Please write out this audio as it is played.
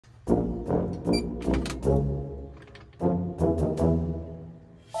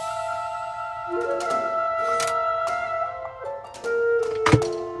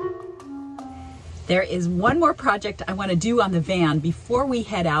There is one more project I want to do on the van before we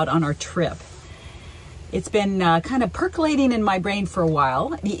head out on our trip. It's been kind of percolating in my brain for a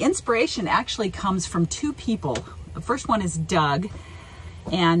while. The inspiration actually comes from two people. The first one is Doug,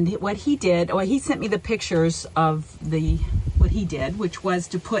 and what he did, well, he sent me the pictures of what he did, which was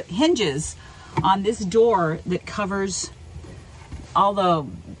to put hinges on this door that covers all the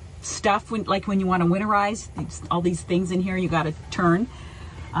stuff, like when you want to winterize, all these things in here you got to turn.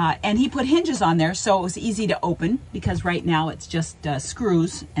 And he put hinges on there so it was easy to open, because right now it's just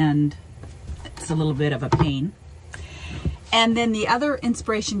screws and it's a little bit of a pain. And then the other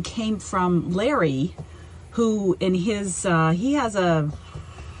inspiration came from Larry, who in his, he has a,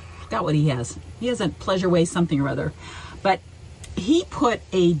 forgot what he has. He has a Pleasure Way something or other. But he put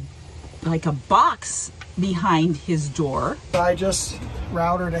like a box behind his door. I just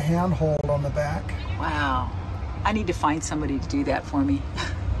routed a handhold on the back. Wow. I need to find somebody to do that for me.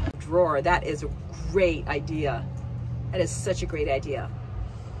 Drawer, that is a great idea. That is such a great idea.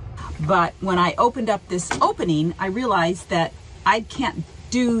 But when I opened up this opening, I realized that I can't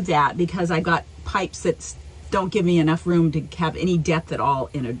do that because I got pipes that don't give me enough room to have any depth at all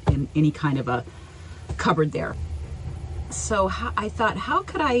in any kind of a cupboard there. So I thought, how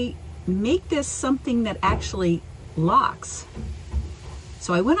could I make this something that actually locks?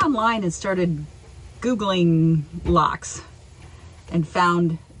 So I went online and started Googling locks and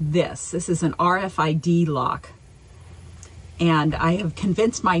found this. This is an RFID lock. And I have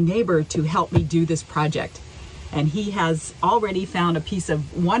convinced my neighbor to help me do this project. And he has already found a piece of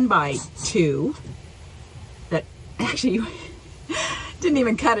 1x2 that actually didn't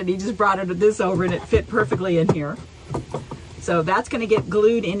even cut it. He just brought this over and it fit perfectly in here. So that's going to get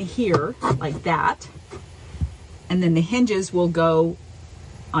glued in here like that. And then the hinges will go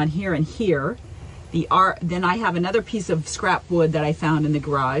on here and here. Then I have another piece of scrap wood that I found in the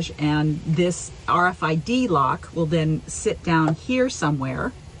garage, and this RFID lock will then sit down here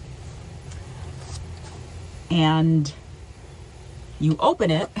somewhere. And you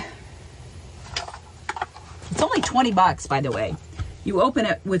open it. It's only 20 bucks, by the way. You open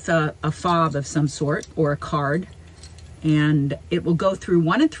it with a fob of some sort or a card, and it will go through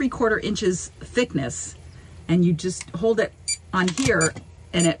 1 3/4 inches thickness, and you just hold it on here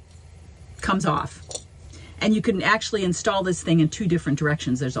and it comes off. And you can actually install this thing in 2 different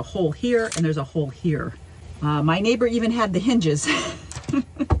directions. There's a hole here and there's a hole here. My neighbor even had the hinges.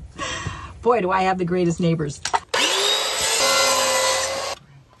 Boy, do I have the greatest neighbors.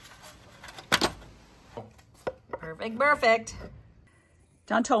 Perfect, perfect.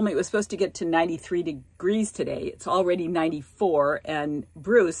 John told me it was supposed to get to 93 degrees today. It's already 94, and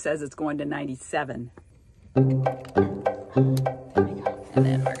Bruce says it's going to 97. There we go. And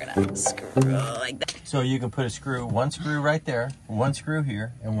then we're gonna screw like that. So you can put a screw, one screw right there, one screw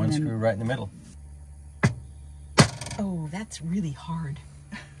here, and one screw right in the middle. Oh, that's really hard.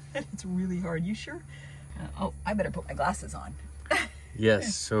 It's really hard. You sure? Oh, I better put my glasses on.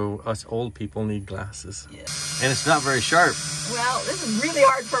 Yes, so us old people need glasses. Yeah. And it's not very sharp. Well, this is really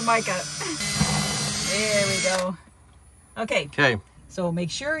hard for Micah. There we go. Okay. Okay. So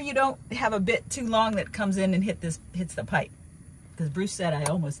make sure you don't have a bit too long that comes in and hits the pipe. Because Bruce said I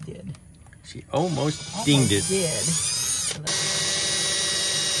almost did. She almost dinged it. Did.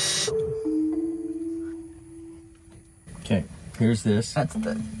 Okay, here's this. That's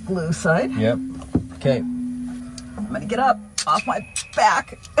the glue side. Yep. Okay. I'm gonna get up off my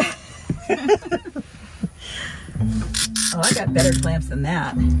back. Oh, I got better clamps than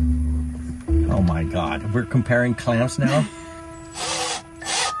that. Oh my God, we're comparing clamps now?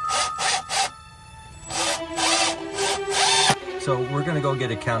 So we're gonna go get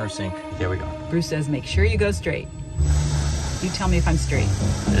a countersink. There we go. Bruce says, make sure you go straight. You tell me if I'm straight.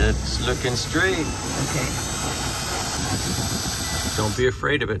 It's looking straight. Okay. Don't be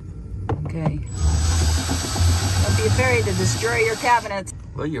afraid of it. Okay. Don't be afraid to destroy your cabinets.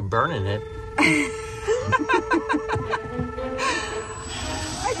 Well, you're burning it. I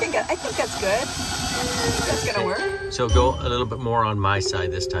think that's good. That's gonna work. So go a little bit more on my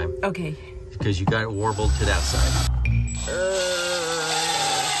side this time. Okay. Because you got it warbled to that side.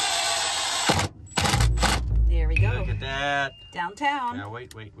 There we go. Look at that. Downtown. Now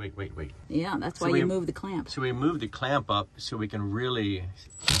wait. Yeah, that's why you move the clamp. So we move the clamp up so we can really,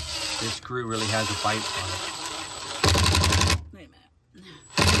 this screw really has a bite on it. Wait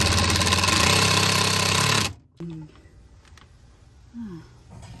a minute.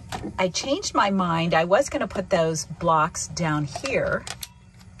 I changed my mind. I was going to put those blocks down here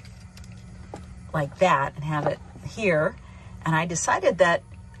like that and have it here, and I decided that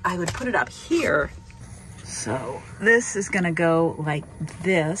I would put it up here. So this is going to go like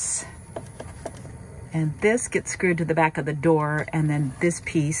this, And this gets screwed to the back of the door, and then this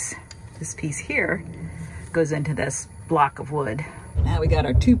piece here goes into this block of wood. Now we got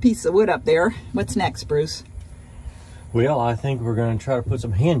our 2 pieces of wood up there. What's next, Bruce? Well, I think we're going to try to put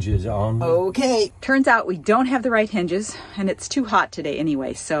some hinges on. Okay, turns out we don't have the right hinges, and it's too hot today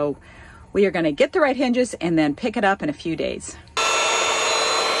anyway, so we are going to get the right hinges and then pick it up in a few days.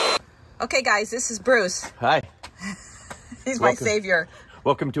 Okay, guys, this is Bruce. Hi. He's my savior.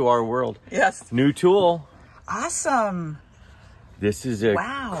 Welcome to our world. Yes. New tool. Awesome. This is a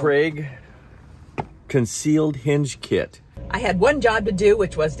Craig concealed hinge kit. I had one job to do,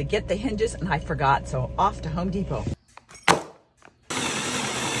 which was to get the hinges, and I forgot, so off to Home Depot.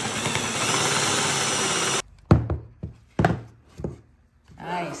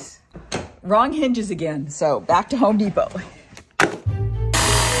 Nice. Wrong hinges again, so back to Home Depot.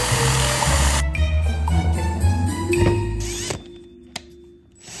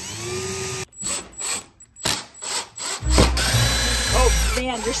 Oh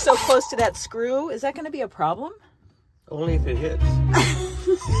man, you're so close to that screw. Is that going to be a problem? Only if it hits.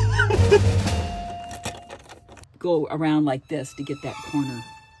 Go around like this to get that corner,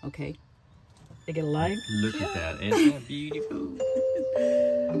 okay? They get a line? Look at that. Isn't that beautiful?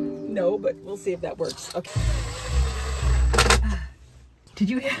 No, but we'll see if that works. Okay. Did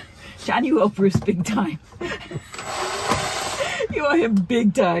you, John, you owe Bruce big time. You owe him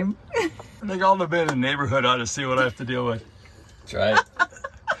big time. I think all the men in the neighborhood ought to see what I have to deal with. That's right.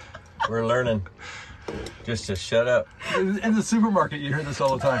 We're learning. Just to shut up. In the supermarket, you hear this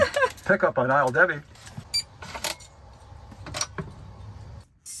all the time. Pick up on aisle Debbie.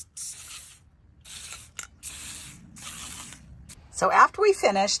 So after we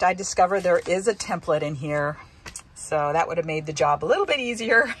finished, I discovered there is a template in here. So that would have made the job a little bit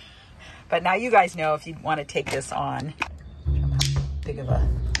easier. But now you guys know if you want to take this on. Big of a,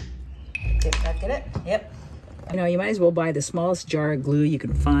 get it? Yep. You know, you might as well buy the smallest jar of glue you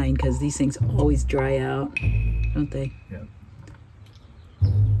can find because these things always dry out, don't they? Yeah.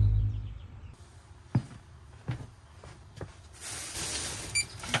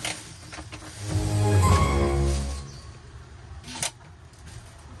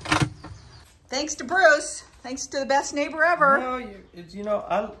 Thanks to Bruce. Thanks to the best neighbor ever. No, you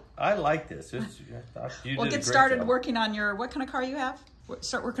know, I like this. We'll get started working on your, what kind of car you have?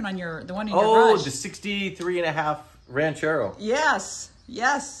 Start working on the one in your garage. Oh, the 63.5 Ranchero. Yes,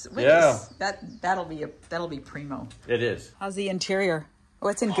 yes. Yeah. That'll be primo. It is. How's the interior? Oh,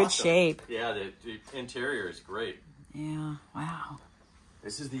 it's in good shape. Yeah, the interior is great. Yeah, wow.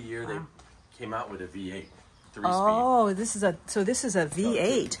 This is the year they came out with a V8, 3-speed. Oh, this is a V8. So it's a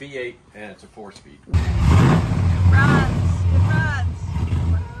V8 and it's a 4-speed. Right.